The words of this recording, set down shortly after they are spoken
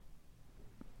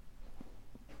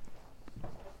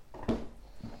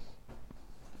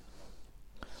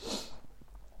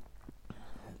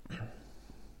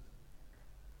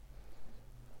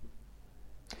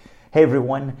Hey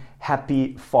everyone,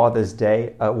 happy Father's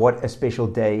Day. What a special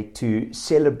day to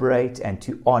celebrate and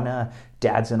to honor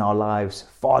dads in our lives,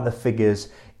 father figures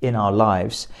in our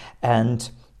lives.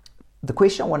 And the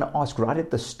question I want to ask right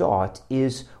at the start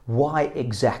is, why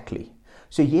exactly?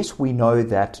 So yes, we know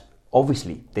that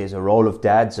obviously there's a role of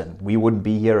dads, and we wouldn't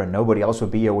be here and nobody else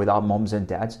would be here without moms and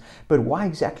dads. But why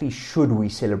exactly should we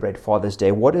celebrate Father's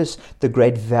Day? What is the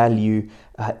great value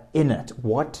in it?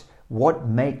 What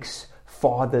makes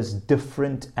fathers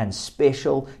different and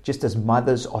special, just as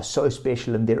mothers are so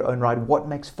special in their own right? What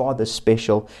makes fathers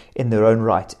special in their own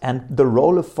right? And the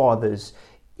role of fathers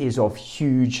is of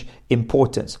huge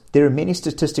importance. There are many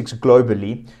statistics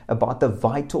globally about the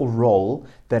vital role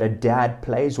that a dad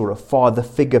plays or a father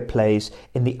figure plays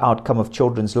in the outcome of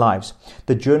children's lives.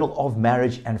 The Journal of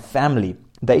Marriage and Family,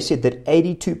 they said that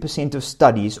 82% of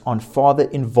studies on father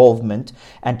involvement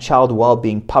and child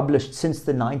well-being published since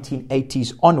the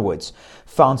 1980s onwards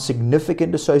found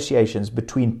significant associations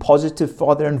between positive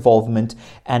father involvement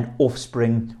and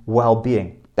offspring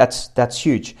well-being. That's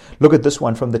huge. Look at this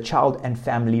one from the Child and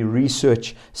Family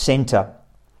Research Center.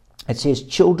 It says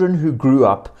children who grew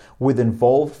up with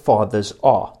involved fathers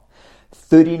are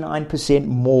 39%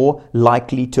 more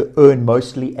likely to earn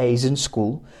mostly A's in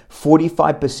school,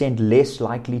 45% less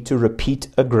likely to repeat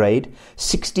a grade,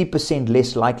 60%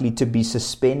 less likely to be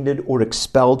suspended or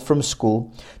expelled from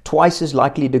school, twice as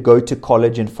likely to go to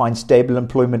college and find stable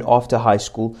employment after high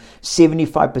school,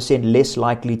 75% less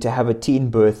likely to have a teen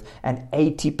birth, and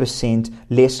 80%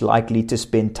 less likely to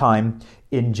spend time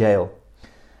in jail.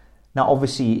 Now,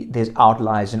 obviously, there's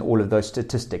outliers in all of those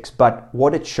statistics, but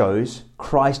what it shows,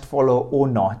 Christ follower or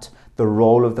not, the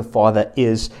role of the father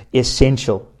is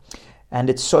essential. And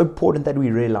it's so important that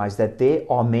we realize that there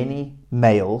are many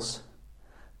males,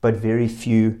 but very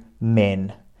few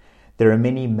men. There are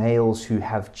many males who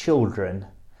have children,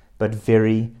 but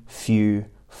very few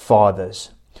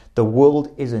fathers. The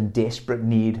world is in desperate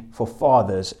need for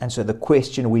fathers, and so the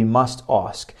question we must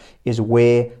ask is,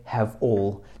 where have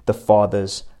all the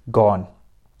fathers gone?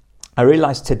 I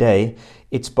realize today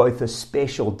it's both a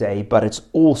special day, but it's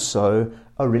also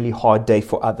a really hard day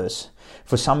for others.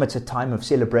 For some, it's a time of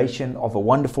celebration of a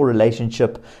wonderful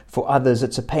relationship. For others,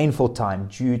 it's a painful time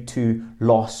due to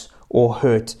loss or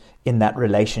hurt in that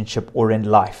relationship or in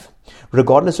life.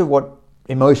 Regardless of what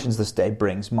emotions this day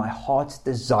brings, my heart's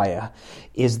desire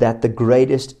is that the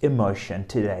greatest emotion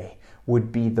today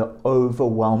would be the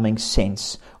overwhelming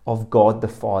sense of God the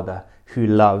Father who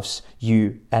loves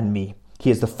you and me. He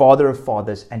is the Father of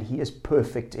fathers, and He is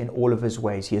perfect in all of His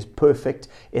ways. He is perfect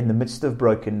in the midst of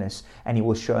brokenness, and He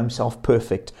will show Himself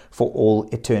perfect for all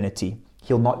eternity.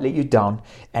 He'll not let you down,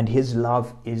 and His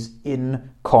love is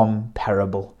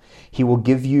incomparable. He will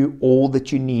give you all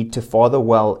that you need to father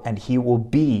well, and He will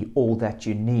be all that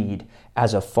you need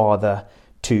as a father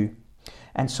too.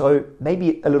 And so,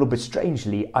 maybe a little bit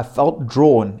strangely, I felt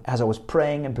drawn as I was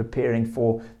praying and preparing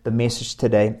for the message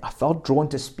today. I felt drawn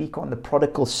to speak on the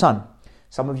prodigal son.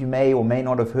 Some of you may or may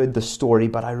not have heard the story,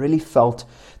 but I really felt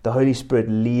the Holy Spirit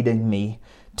leading me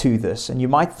to this. And you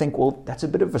might think, well, that's a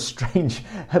bit of a strange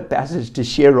passage to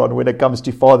share on when it comes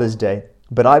to Father's Day.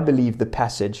 But I believe the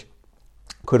passage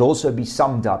could also be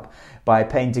summed up by a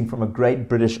painting from a great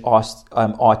British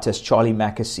artist, Charlie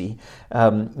Mackesy,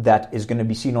 that is going to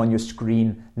be seen on your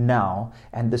screen now.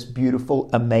 And this beautiful,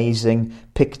 amazing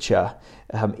picture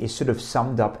is sort of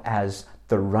summed up as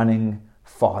the running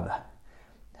father.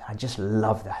 I just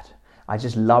love that. I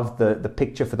just love the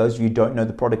picture. For those of you who don't know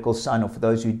the prodigal son, or for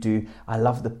those who do, I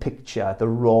love the picture, the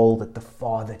role that the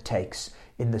father takes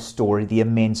in the story, the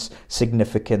immense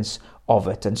significance of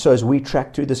it. And so as we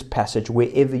track through this passage,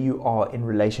 wherever you are in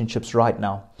relationships right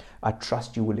now, I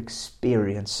trust you will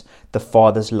experience the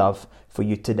Father's love for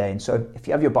you today. And so if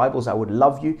you have your Bibles, I would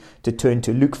love you to turn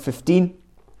to Luke 15.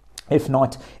 If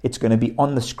not, it's going to be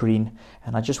on the screen.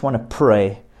 And I just want to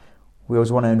pray. We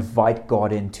always want to invite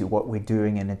God into what we're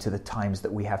doing and into the times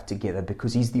that we have together,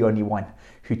 because He's the only one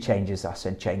who changes us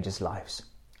and changes lives.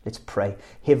 Let's pray.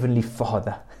 Heavenly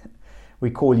Father, we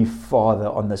call You Father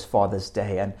on this Father's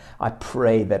Day, and I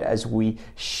pray that as we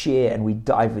share and we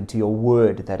dive into Your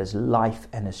word that is life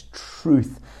and is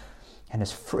truth and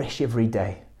is fresh every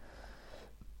day,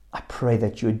 I pray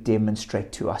that You would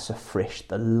demonstrate to us afresh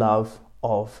the love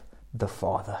of the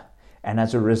Father. And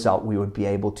as a result, we would be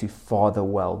able to father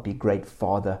well, be great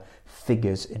father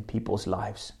figures in people's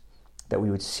lives, that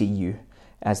we would see You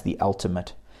as the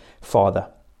ultimate Father.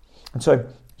 And so,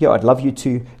 I'd love you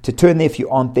to turn there if you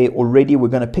aren't there already. We're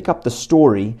going to pick up the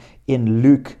story in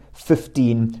Luke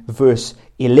 15, verse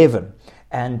 11.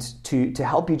 And to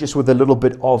help you just with a little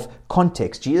bit of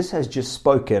context, Jesus has just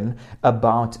spoken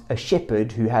about a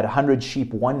shepherd who had 100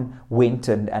 sheep. One went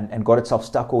and got itself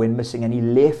stuck or went missing, and he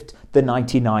left the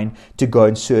 99 to go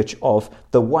in search of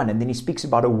the one. And then he speaks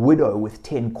about a widow with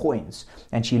 10 coins,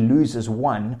 and she loses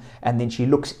one, and then she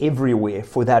looks everywhere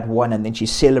for that one, and then she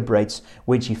celebrates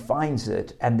when she finds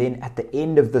it. And then at the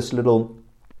end of this little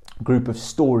group of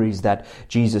stories that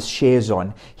Jesus shares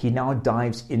on, he now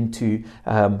dives into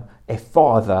a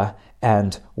father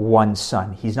and one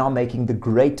son. He's now making the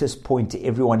greatest point to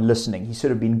everyone listening. He's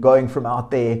sort of been going from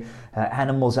out there,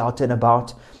 animals out and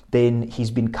about, then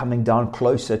he's been coming down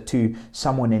closer to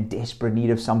someone in desperate need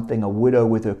of something, a widow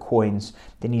with her coins.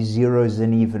 Then he zeroes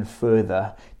in even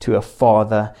further to a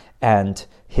father and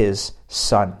his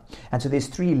son. And so there's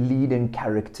three leading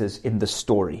characters in the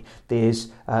story. There's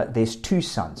two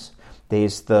sons.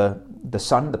 There's the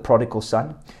son, the prodigal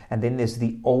son, and then there's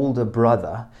the older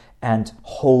brother, and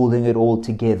holding it all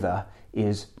together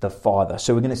is the father.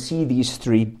 So we're going to see these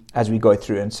three as we go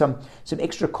through, and some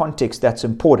extra context that's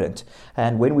important.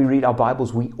 And when we read our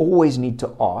Bibles, we always need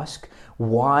to ask,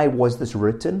 why was this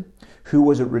written? Who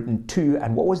was it written to?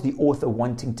 And what was the author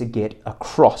wanting to get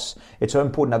across? It's so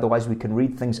important, otherwise we can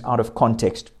read things out of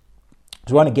context.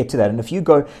 So we want to get to that. And if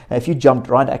you jumped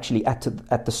right actually at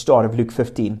the start of Luke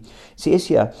 15, it says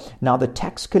here, now the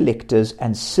tax collectors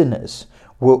and sinners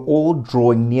were all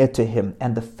drawing near to him,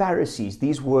 and the Pharisees,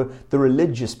 these were the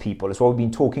religious people. It's what we've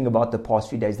been talking about the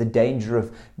past few days, the danger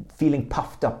of feeling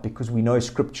puffed up because we know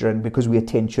Scripture and because we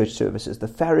attend church services. The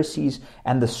Pharisees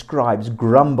and the scribes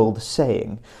grumbled,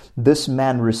 saying, this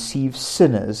man receives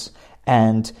sinners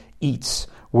and eats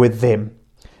with them.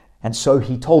 And so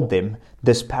he told them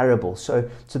this parable. So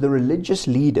the religious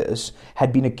leaders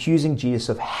had been accusing Jesus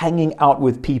of hanging out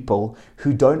with people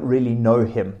who don't really know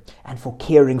him and for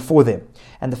caring for them.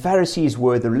 And the Pharisees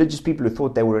were the religious people who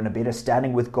thought they were in a better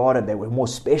standing with God and they were more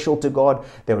special to God.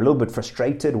 They were a little bit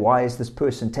frustrated. Why is this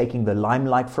person taking the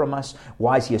limelight from us?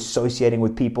 Why is he associating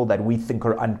with people that we think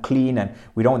are unclean, and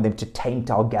we don't want them to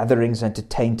taint our gatherings and to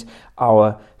taint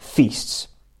our feasts?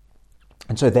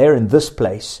 And so they're in this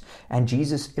place, and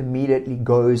Jesus immediately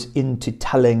goes into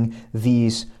telling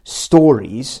these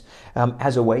stories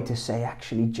as a way to say,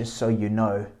 actually, just so you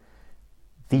know,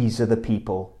 these are the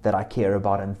people that I care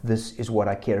about, and this is what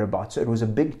I care about. So it was a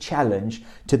big challenge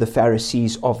to the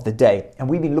Pharisees of the day. And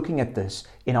we've been looking at this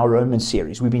in our Romans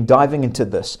series. We've been diving into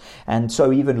this. And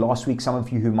so even last week, some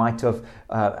of you who might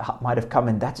have come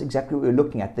in, that's exactly what we're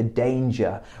looking at, the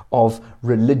danger of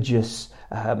religious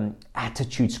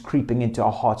attitudes creeping into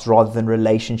our hearts rather than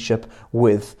relationship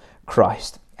with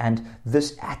Christ. And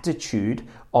this attitude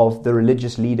of the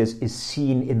religious leaders is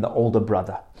seen in the older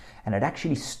brother, and it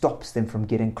actually stops them from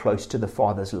getting close to the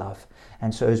Father's love.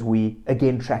 And so as we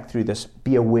again track through this,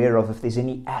 be aware of if there's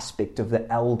any aspect of the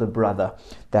elder brother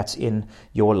that's in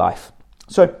your life.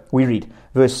 So we read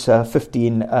verse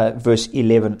 15, verse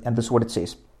 11, and this is what it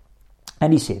says.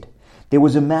 And he said, there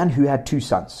was a man who had 2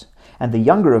 sons. And the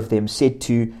younger of them said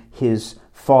to his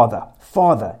father,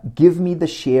 Father, give me the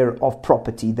share of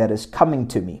property that is coming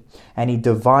to me. And he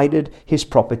divided his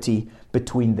property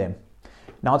between them.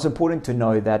 Now, it's important to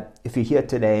know that if you're here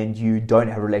today and you don't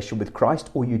have a relationship with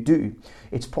Christ, or you do,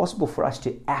 it's possible for us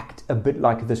to act a bit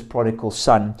like this prodigal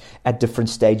son at different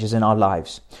stages in our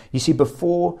lives. You see,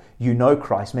 before you know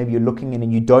Christ, maybe you're looking in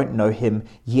and you don't know him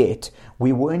yet,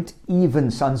 we weren't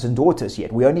even sons and daughters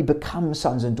yet. We only become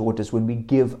sons and daughters when we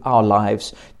give our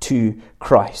lives to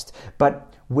Christ. But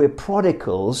we're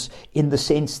prodigals in the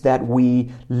sense that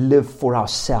we live for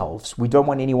ourselves. We don't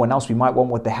want anyone else. We might want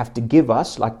what they have to give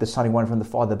us, like the son who won from the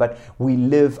father, but we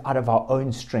live out of our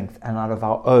own strength and out of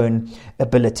our own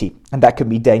ability. And that can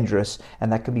be dangerous and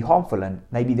that can be harmful. And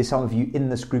maybe there's some of you in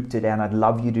this group today, and I'd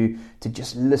love you to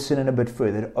just listen in a bit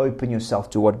further, to open yourself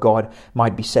to what God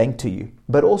might be saying to you.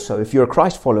 But also, if you're a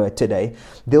Christ follower today,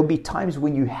 there'll be times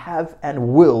when you have and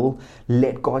will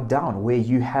let God down, where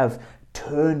you have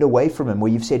turned away from him,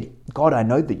 where you've said, God, I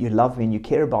know that you love me and you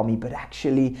care about me, but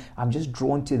actually I'm just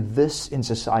drawn to this in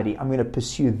society. I'm going to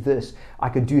pursue this. I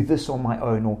can do this on my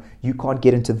own, or you can't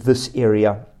get into this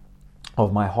area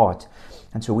of my heart.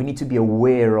 And so we need to be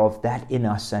aware of that in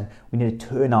us, and we need to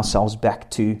turn ourselves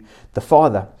back to the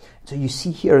Father. So you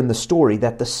see here in the story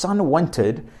that the son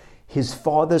wanted his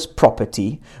father's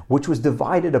property, which was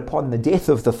divided upon the death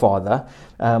of the father,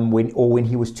 when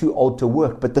he was too old to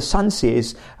work. But the son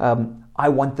says, I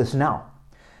want this now.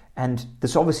 And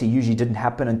this obviously usually didn't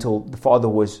happen until the father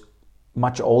was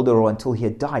much older or until he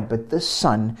had died. But this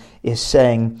son is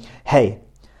saying, hey,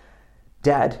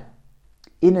 Dad,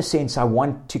 in a sense, I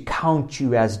want to count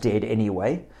you as dead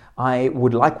anyway. I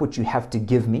would like what you have to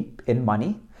give me in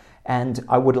money, and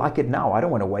I would like it now. I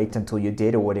don't want to wait until you're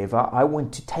dead or whatever. I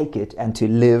want to take it and to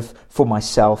live for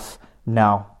myself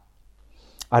now.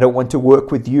 I don't want to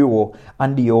work with you or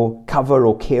under your cover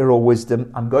or care or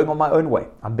wisdom. I'm going on my own way.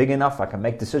 I'm big enough. I can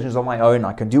make decisions on my own.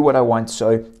 I can do what I want.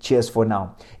 So cheers for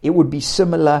now. It would be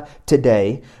similar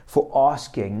today for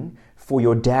asking for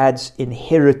your dad's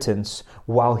inheritance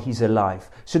while he's alive.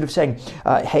 Sort of saying,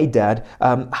 hey dad,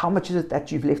 how much is it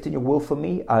that you've left in your will for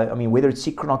me? I mean, whether it's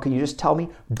secret or not, can you just tell me?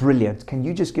 Brilliant. Can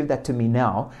you just give that to me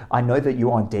now? I know that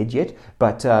you aren't dead yet,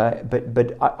 but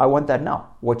I want that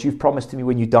now. What you've promised to me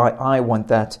when you die, I want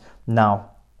that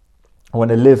now. I want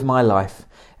to live my life.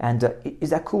 And is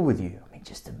that cool with you? I mean,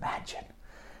 just imagine.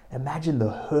 Imagine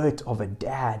the hurt of a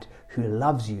dad who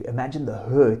loves you. Imagine the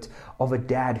hurt of a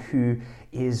dad who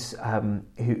is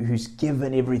who's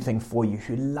given everything for you,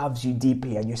 who loves you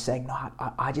deeply, and you're saying, no,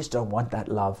 I just don't want that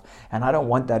love, and I don't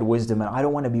want that wisdom, and I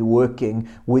don't want to be working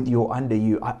with you or under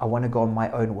you. I want to go on my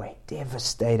own way.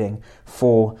 Devastating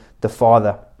for the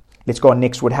father. Let's go on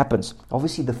next. What happens?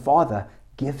 Obviously, the father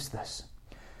gives this.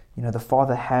 The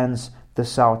father hands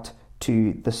this out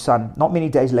to the son. Not many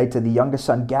days later, the younger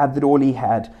son gathered all he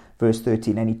had, verse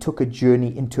 13, and he took a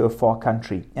journey into a far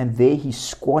country, and there he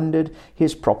squandered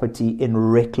his property in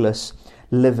reckless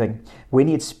living. When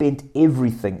he had spent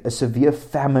everything, a severe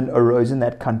famine arose in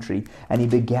that country, and he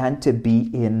began to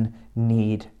be in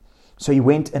need. So he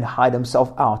went and hired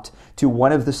himself out to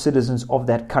one of the citizens of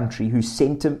that country, who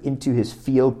sent him into his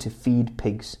field to feed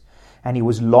pigs. And he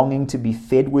was longing to be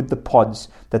fed with the pods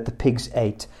that the pigs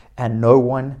ate, and no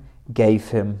one gave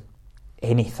him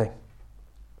anything.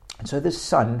 And so this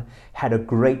son had a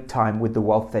great time with the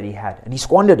wealth that he had, and he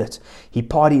squandered it. He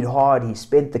partied hard, he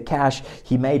spent the cash,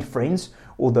 he made friends,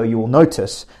 although you will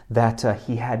notice that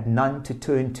he had none to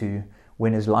turn to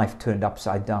when his life turned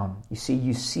upside down.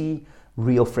 You see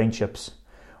real friendships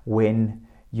when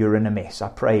you're in a mess. I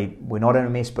pray we're not in a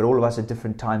mess, but all of us at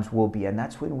different times will be, and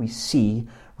that's when we see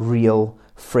real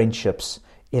friendships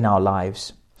in our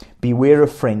lives. Beware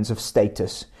of friends of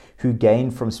status who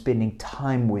gain from spending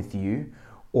time with you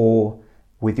or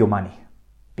with your money.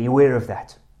 Beware of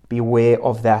that. Beware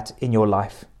of that in your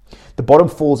life. The bottom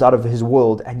falls out of his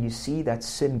world, and you see that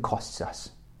sin costs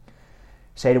us.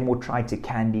 Satan will try to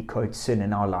candy coat sin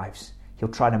in our lives. He'll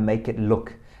try to make it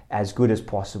look as good as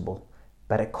possible,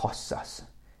 but it costs us.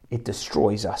 It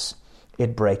destroys us.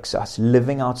 It breaks us.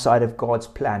 Living outside of God's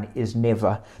plan is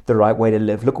never the right way to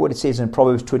live. Look at what it says in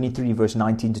Proverbs 23, verse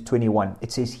 19 to 21.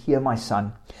 It says, "Hear, my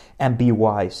son, and be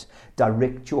wise.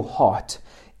 Direct your heart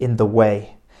in the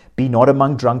way. Be not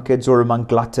among drunkards or among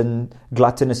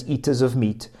gluttonous eaters of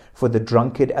meat, for the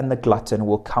drunkard and the glutton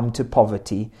will come to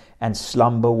poverty, and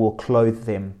slumber will clothe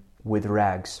them with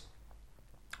rags."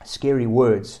 Scary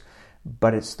words,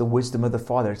 but it's the wisdom of the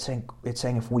Father. It's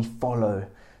saying if we follow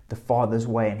the Father's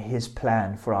way and His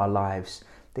plan for our lives,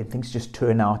 then things just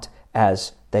turn out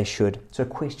as they should. So a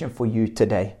question for you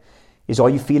today is, are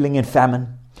you feeling in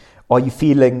famine? Are you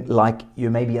feeling like you're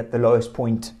maybe at the lowest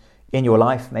point in your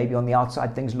life? Maybe on the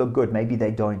outside things look good, maybe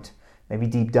they don't. Maybe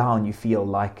deep down you feel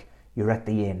like you're at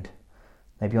the end.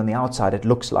 Maybe on the outside it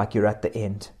looks like you're at the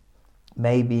end.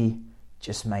 Maybe,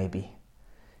 just maybe,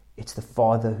 it's the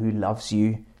Father who loves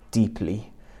you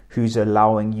deeply, who's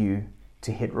allowing you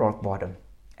to hit rock bottom.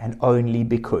 And only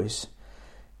because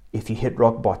if you hit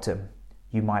rock bottom,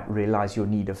 you might realize your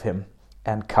need of Him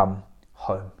and come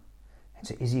home. And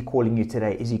so is He calling you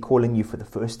today? Is He calling you for the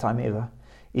first time ever?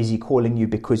 Is He calling you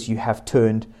because you have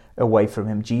turned away from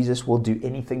Him? Jesus will do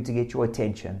anything to get your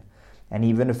attention. And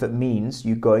even if it means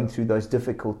you going through those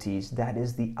difficulties, that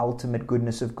is the ultimate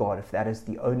goodness of God. If that is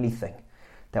the only thing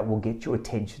that will get your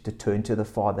attention to turn to the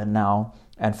Father now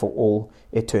and for all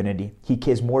eternity. He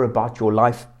cares more about your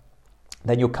life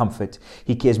than your comfort.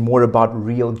 He cares more about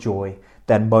real joy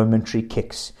than momentary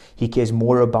kicks. He cares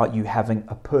more about you having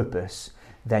a purpose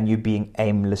than you being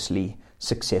aimlessly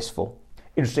successful.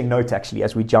 Interesting note, actually,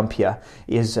 as we jump here,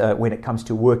 is when it comes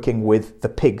to working with the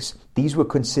pigs. These were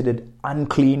considered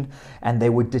unclean, and they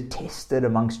were detested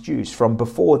amongst Jews. From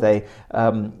before, they,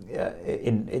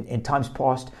 in times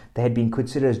past, they had been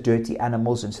considered as dirty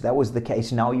animals, and so that was the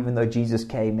case. Now, even though Jesus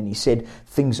came and He said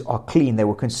things are clean, they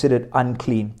were considered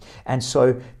unclean. And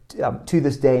so, to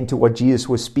this day, into what Jesus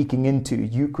was speaking into,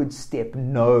 you could step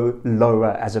no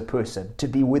lower as a person, to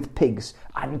be with pigs,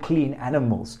 unclean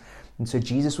animals. And so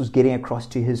Jesus was getting across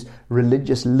to His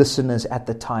religious listeners at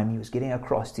the time. He was getting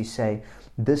across to say,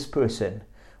 this person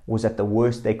was at the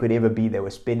worst they could ever be. They were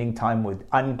spending time with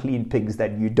unclean pigs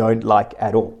that you don't like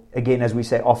at all. Again, as we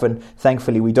say often,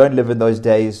 thankfully we don't live in those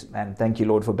days, and thank you,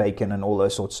 Lord, for bacon and all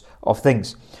those sorts of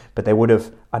things. But they would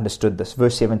have understood this.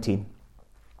 Verse 17.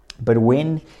 But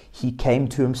when he came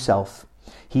to himself,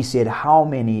 he said, how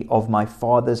many of my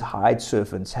father's hired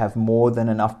servants have more than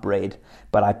enough bread,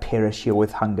 but I perish here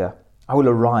with hunger? I will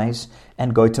arise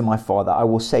and go to my father. I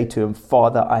will say to him,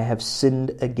 Father, I have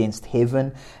sinned against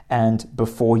heaven and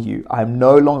before you. I am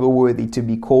no longer worthy to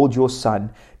be called your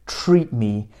son. Treat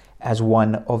me as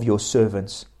one of your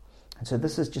servants. And so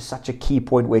this is just such a key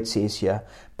point where it says here,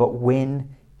 but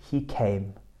when he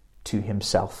came to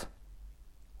himself,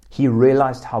 he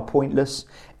realized how pointless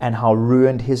and how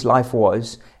ruined his life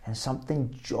was, and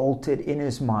something jolted in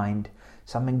his mind,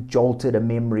 something jolted a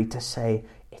memory to say,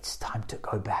 it's time to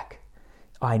go back.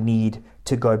 I need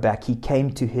to go back. He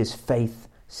came to his faith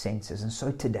senses. And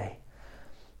so today,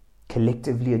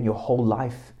 collectively in your whole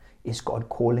life, is God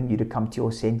calling you to come to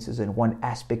your senses? And one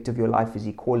aspect of your life, is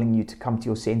he calling you to come to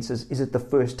your senses? Is it the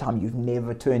first time you've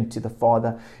never turned to the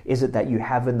Father? Is it that you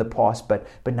have in the past, but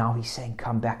now he's saying,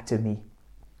 come back to me?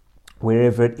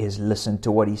 Wherever it is, listen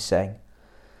to what he's saying.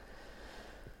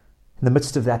 In the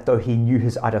midst of that, though, he knew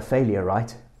his utter failure,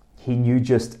 right? He knew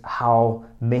just how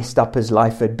messed up his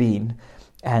life had been,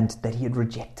 and that he had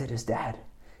rejected his dad.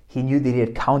 He knew that he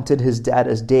had counted his dad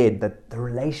as dead, that the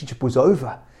relationship was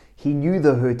over. He knew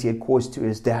the hurt he had caused to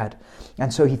his dad.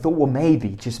 And so he thought, well, maybe,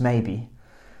 just maybe,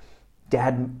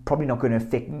 Dad probably not going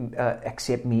to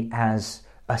accept me as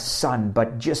a son,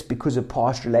 but just because of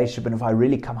past relationship, and if I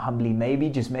really come humbly, maybe,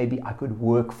 just maybe, I could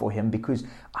work for him, because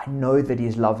I know that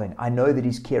he's loving. I know that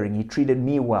he's caring. He treated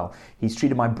me well. He's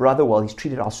treated my brother well. He's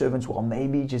treated our servants well.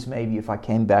 Maybe, just maybe, if I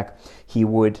came back, he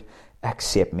would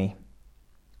accept me.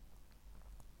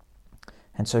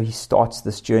 And so he starts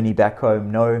this journey back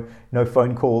home. No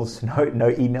phone calls, no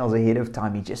emails ahead of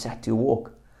time. He just had to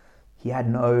walk. He had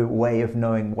no way of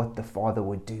knowing what the Father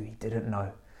would do. He didn't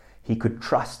know. He could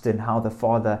trust in how the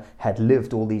Father had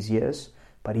lived all these years,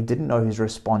 but he didn't know his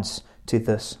response to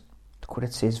this. Look what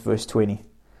it says, verse 20.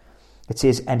 It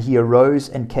says, and he arose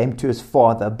and came to his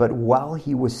father, but while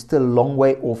he was still a long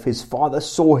way off, his father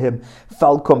saw him,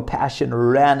 felt compassion,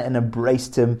 ran and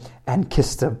embraced him and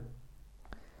kissed him.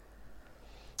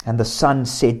 And the son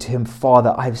said to him,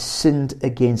 Father, I have sinned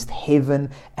against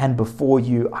heaven and before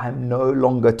you. I am no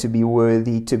longer to be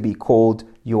worthy to be called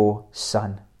your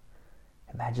son.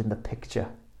 Imagine the picture.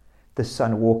 The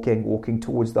son walking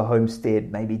towards the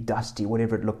homestead, maybe dusty,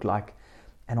 whatever it looked like.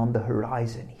 And on the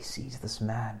horizon, he sees this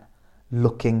man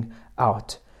looking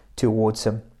out towards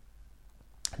him.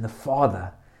 And the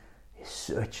father is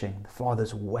searching. The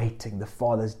father's waiting. The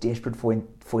father's desperate for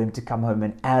him to come home.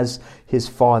 And as his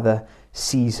father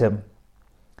sees him,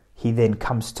 he then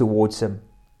comes towards him.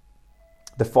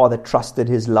 The father trusted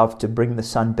his love to bring the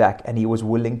son back, and he was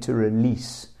willing to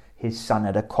release his son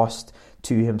at a cost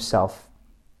to himself.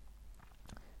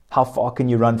 How far can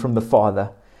you run from the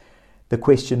Father? The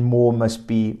question more must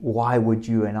be, why would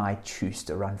you and I choose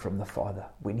to run from the Father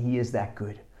when he is that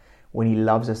good, when he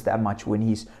loves us that much, when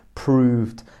he's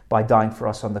proved by dying for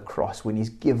us on the cross, when he's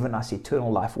given us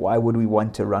eternal life? Why would we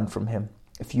want to run from him?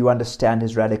 If you understand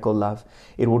his radical love,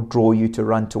 it will draw you to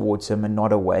run towards him and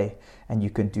not away, and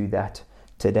you can do that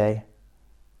today.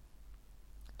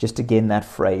 Just again that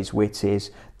phrase where it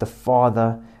says, the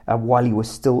Father, while he was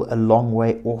still a long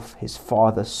way off, his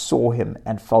Father saw him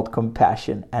and felt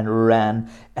compassion and ran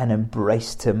and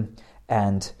embraced him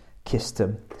and kissed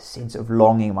him. The sense of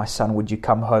longing, my son, would you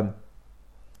come home?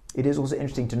 It is also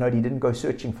interesting to note he didn't go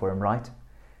searching for him, right?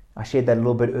 I shared that a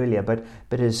little bit earlier, but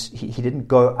he didn't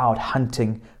go out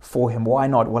hunting for him. Why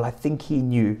not? Well, I think he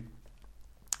knew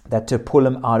that to pull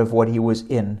him out of what he was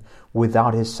in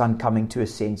without his son coming to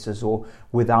his senses, or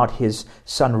without his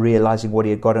son realizing what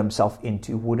he had got himself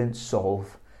into, wouldn't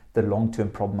solve the long-term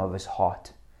problem of his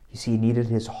heart. You see, he needed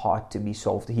his heart to be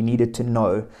solved. He needed to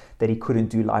know that he couldn't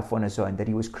do life on his own, that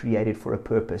he was created for a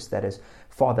purpose, that his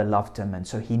Father loved him, and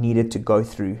so he needed to go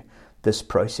through this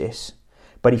process.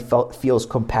 But he feels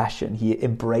compassion. He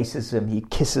embraces him. He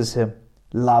kisses him.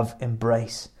 Love,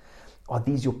 embrace. Are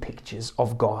these your pictures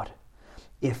of God?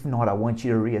 If not, I want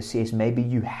you to reassess. Maybe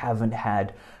you haven't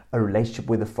had a relationship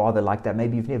with a father like that.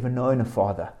 Maybe you've never known a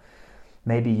father.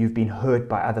 Maybe you've been hurt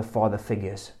by other father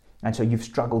figures, and so you've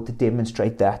struggled to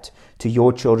demonstrate that to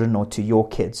your children or to your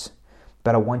kids.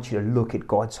 But I want you to look at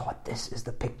God's heart. This is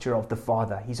the picture of the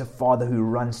Father. He's a Father who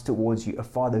runs towards you, a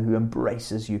Father who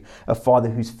embraces you, a Father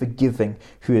who's forgiving,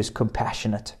 who is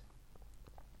compassionate.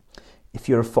 If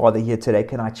you're a father here today,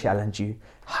 can I challenge you?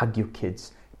 Hug your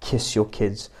kids, kiss your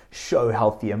kids, show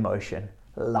healthy emotion,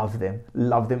 love them.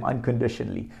 Love them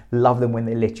unconditionally. Love them when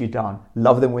they let you down.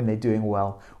 Love them when they're doing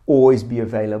well. Always be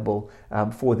available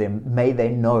for them. May they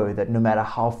know that no matter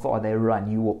how far they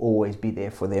run, you will always be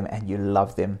there for them and you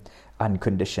love them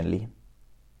unconditionally.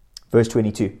 Verse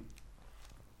 22.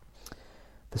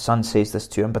 The son says this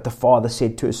to him, but the father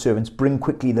said to his servants, bring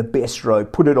quickly the best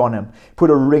robe, put it on him, put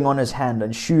a ring on his hand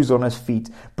and shoes on his feet.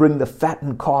 Bring the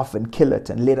fattened calf and kill it,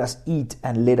 and let us eat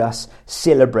and let us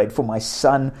celebrate. For my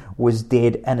son was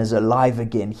dead and is alive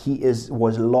again.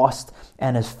 Was lost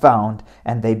and is found.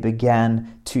 And they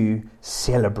began to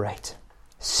celebrate.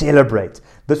 Celebrate.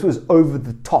 This was over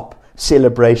the top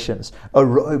celebrations. A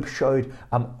robe showed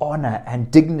honor and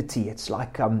dignity. It's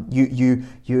like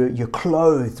you're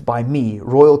clothed by me,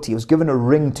 royalty. It was given a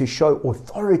ring to show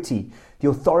authority, the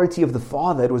authority of the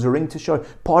father. It was a ring to show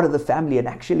part of the family. And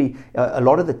actually, a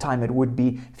lot of the time it would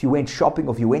be if you went shopping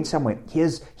or if you went somewhere.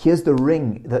 Here's the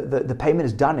ring. The payment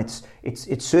is done. It's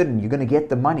certain. You're going to get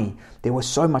the money. There was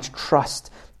so much trust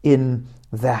in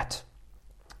that.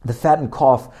 The fattened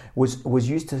calf was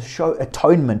used to show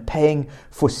atonement, paying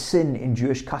for sin in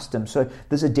Jewish custom. So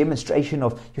there's a demonstration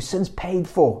of your sin's paid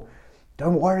for.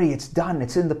 Don't worry, it's done.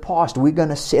 It's in the past. We're going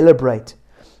to celebrate.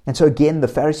 And so again, the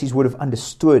Pharisees would have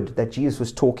understood that Jesus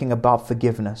was talking about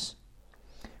forgiveness.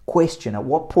 Question, at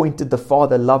what point did the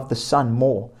Father love the Son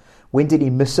more? When did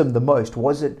he miss him the most?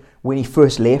 Was it when he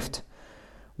first left?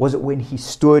 Was it when he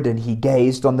stood and he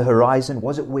gazed on the horizon?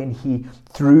 Was it when he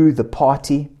threw the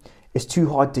party? It's too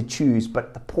hard to choose,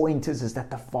 but the point is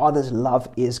that the Father's love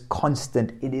is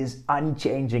constant. It is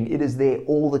unchanging. It is there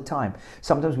all the time.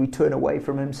 Sometimes we turn away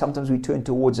from him. Sometimes we turn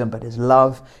towards him, but his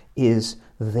love is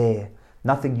there.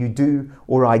 Nothing you do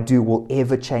or I do will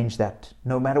ever change that.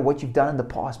 No matter what you've done in the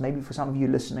past, maybe for some of you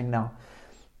listening now,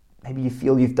 maybe you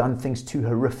feel you've done things too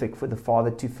horrific for the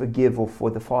Father to forgive or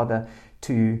for the Father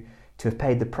to have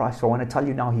paid the price. So I want to tell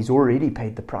you now, he's already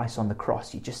paid the price on the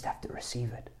cross. You just have to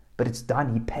receive it. But it's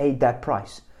done. He paid that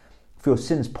price for your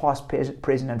sins, past,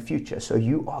 present, and future. So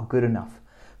you are good enough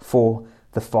for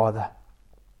the Father.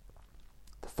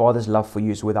 The Father's love for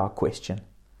you is without question.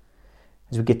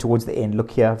 As we get towards the end, look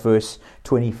here, verse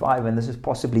 25, and this is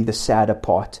possibly the sadder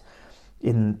part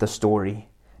in the story.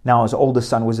 Now his older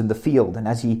son was in the field, and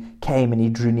as he came and he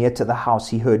drew near to the house,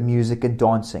 he heard music and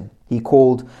dancing. He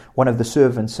called one of the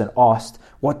servants and asked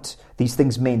what these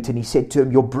things meant, and he said to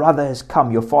him, your brother has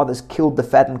come, your father's killed the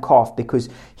fattened calf because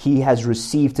he has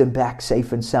received him back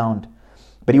safe and sound.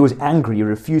 But he was angry, he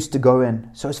refused to go in.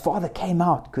 So his father came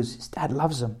out because his dad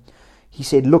loves him. He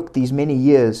said, look, these many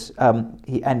years, and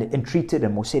entreated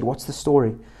him or said, what's the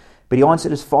story? But he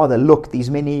answered his father, look, these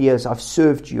many years I've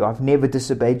served you. I've never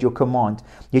disobeyed your command.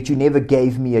 Yet you never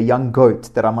gave me a young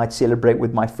goat that I might celebrate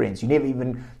with my friends. You didn't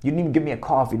even give me a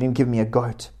calf. You didn't give me a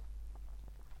goat.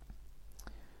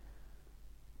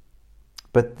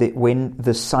 But when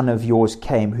the son of yours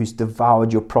came, who's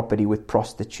devoured your property with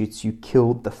prostitutes, you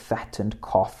killed the fattened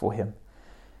calf for him.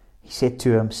 He said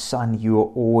to him, son, you are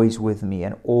always with me,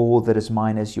 and all that is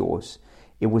mine is yours.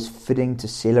 It was fitting to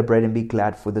celebrate and be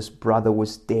glad, for this brother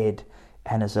was dead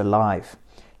and is alive.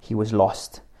 He was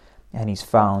lost and he's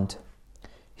found.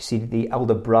 You see, the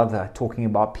elder brother, talking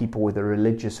about people with a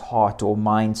religious heart or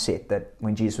mindset, that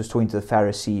when Jesus was talking to the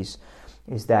Pharisees,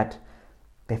 is that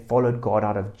they followed God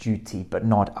out of duty, but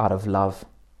not out of love.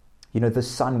 You know,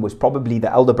 the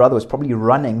elder brother was probably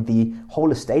running the whole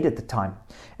estate at the time.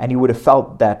 And he would have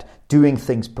felt that doing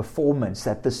things, performance,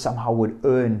 that this somehow would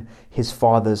earn his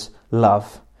father's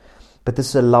love. But this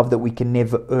is a love that we can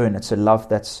never earn. It's a love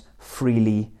that's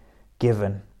freely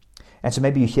given. And so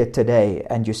maybe you're here today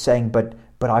and you're saying, but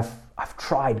I've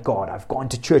tried God. I've gone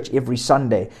to church every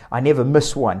Sunday. I never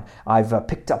miss one. I've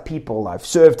picked up people. I've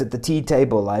served at the tea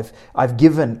table. I've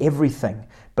given everything.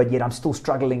 But yet I'm still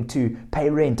struggling to pay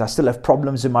rent. I still have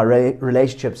problems in my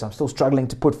relationships. I'm still struggling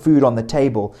to put food on the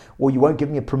table. Or you won't give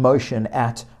me a promotion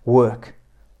at work.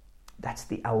 That's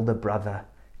the elder brother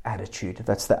attitude.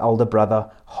 That's the elder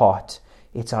brother heart.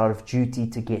 It's out of duty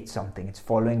to get something. It's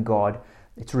following God.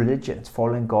 It's religion. It's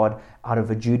following God out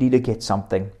of a duty to get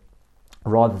something,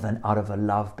 rather than out of a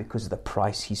love because of the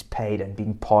price he's paid and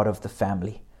being part of the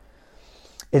family.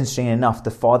 Interestingly enough,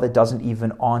 the father doesn't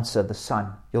even answer the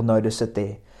son. You'll notice it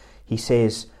there. He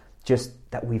says just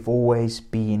that we've always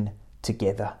been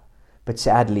together. But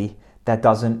sadly, that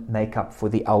doesn't make up for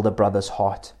the elder brother's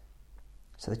heart.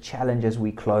 So the challenge as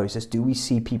we close is, do we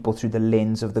see people through the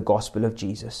lens of the gospel of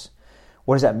Jesus?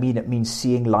 What does that mean? It means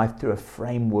seeing life through a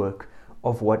framework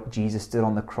of what Jesus did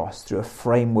on the cross, through a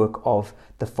framework of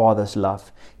the Father's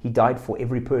love. He died for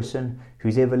every person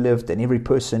who's ever lived and every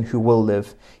person who will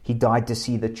live. He died to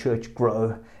see the church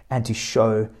grow and to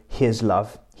show his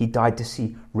love. He died to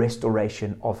see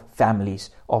restoration of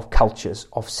families, of cultures,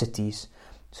 of cities.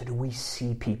 So do we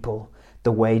see people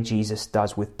the way Jesus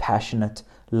does, with passionate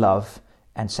love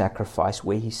and sacrifice,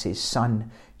 where he says, "Son,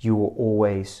 you are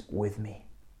always with me."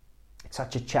 It's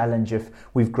such a challenge if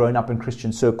we've grown up in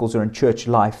Christian circles or in church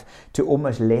life to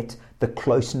almost let the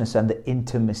closeness and the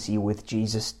intimacy with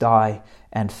Jesus die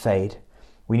and fade.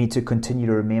 We need to continue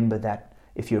to remember that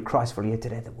if you're a Christ follower here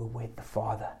today, that we're with the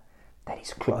Father, that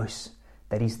he's close,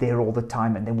 that he's there all the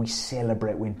time, and then we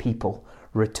celebrate when people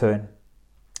return.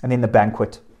 And then the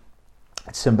banquet,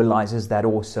 it symbolizes that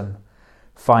awesome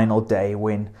final day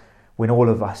when all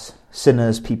of us,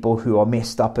 sinners, people who are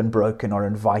messed up and broken, are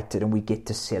invited and we get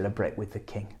to celebrate with the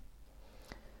King.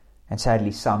 And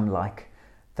sadly, some, like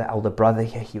the elder brother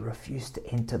here, he refused to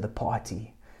enter the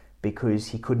party because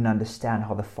he couldn't understand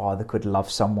how the Father could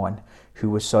love someone who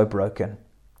was so broken.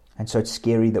 And so it's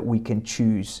scary that we can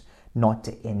choose not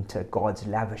to enter God's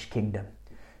lavish kingdom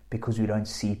because we don't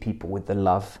see people with the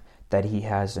love that he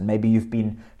has. And maybe you've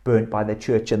been burnt by the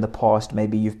church in the past.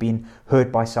 Maybe you've been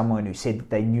hurt by someone who said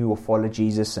they knew or followed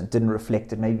Jesus and didn't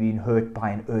reflect it. Maybe you've been hurt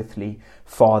by an earthly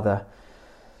father.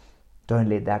 Don't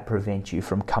let that prevent you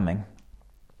from coming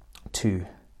to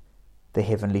the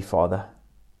Heavenly Father.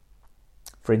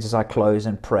 Friends, as I close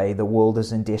and pray, the world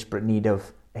is in desperate need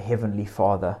of a Heavenly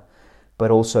Father, but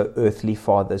also earthly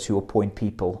fathers who will point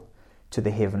people to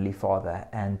the Heavenly Father.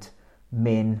 And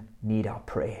men need our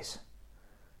prayers.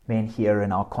 Men here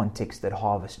in our context at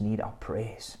Harvest need our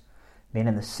prayers. Men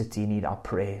in the city need our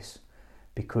prayers,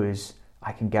 because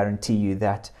I can guarantee you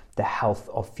that the health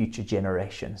of future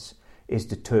generations is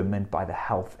determined by the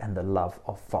health and the love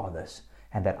of fathers,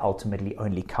 and that ultimately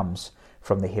only comes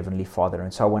from the Heavenly Father.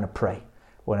 And so I want to pray.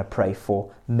 I want to pray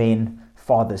for men,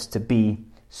 fathers, to be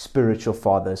spiritual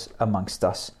fathers amongst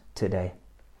us today.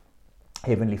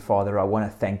 Heavenly Father, I want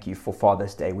to thank you for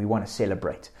Father's Day. We want to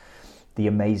celebrate the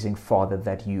amazing Father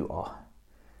that you are.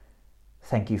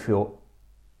 Thank you for your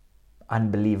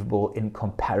unbelievable,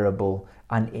 incomparable,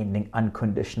 unending,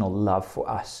 unconditional love for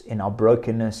us in our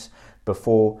brokenness,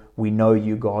 before we know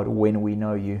you, God, when we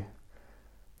know you.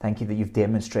 Thank you that you've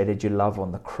demonstrated your love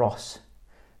on the cross.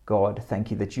 God, thank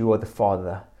you that you are the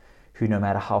Father who, no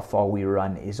matter how far we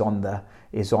run, is on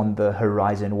the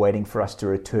horizon waiting for us to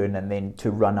return and then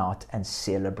to run out and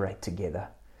celebrate together.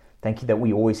 Thank you that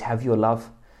we always have your love.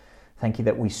 Thank you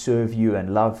that we serve you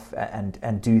and love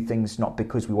and do things not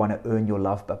because we want to earn your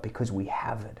love, but because we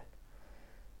have it.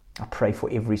 I pray for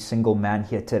every single man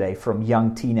here today, from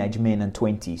young teenage men and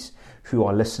 20s who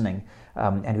are listening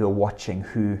and who are watching,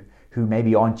 who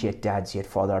maybe aren't yet dads yet.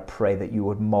 Father, I pray that you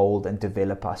would mold and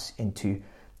develop us into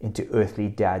earthly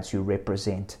dads who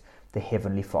represent the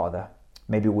Heavenly Father.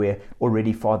 Maybe we're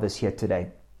already fathers here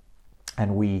today,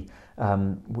 and we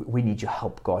need your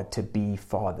help, God, to be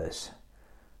fathers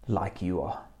like you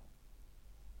are.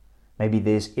 Maybe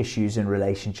there's issues in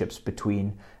relationships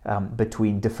between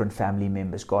different family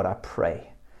members. God, I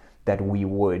pray that we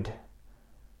would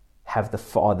have the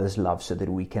Father's love so that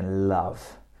we can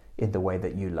love in the way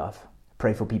that you love.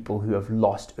 Pray for people who have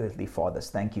lost earthly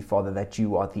fathers. Thank you, Father, that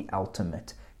you are the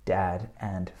ultimate dad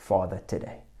and father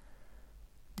today.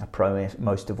 I pray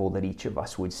most of all that each of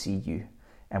us would see you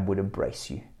and would embrace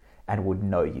you and would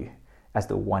know you as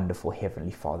the wonderful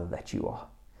Heavenly Father that you are.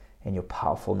 In your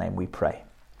powerful name we pray.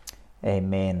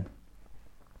 Amen.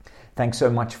 Thanks so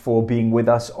much for being with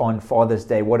us on Father's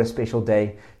Day. What a special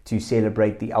day to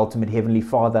celebrate the ultimate Heavenly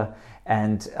Father.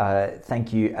 And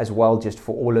thank you as well just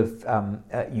for all of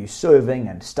you serving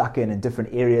and stuck in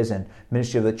different areas and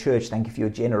ministry of the church. Thank you for your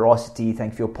generosity.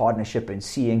 Thank you for your partnership in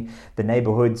seeing the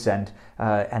neighborhoods and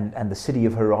the city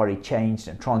of Harare changed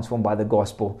and transformed by the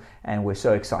gospel. And we're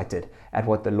so excited at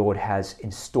what the Lord has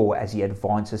in store as he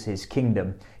advances his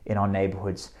kingdom in our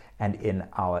neighborhoods and in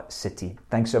our city.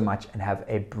 Thanks so much, and have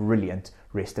a brilliant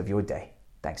rest of your day.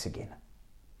 Thanks again.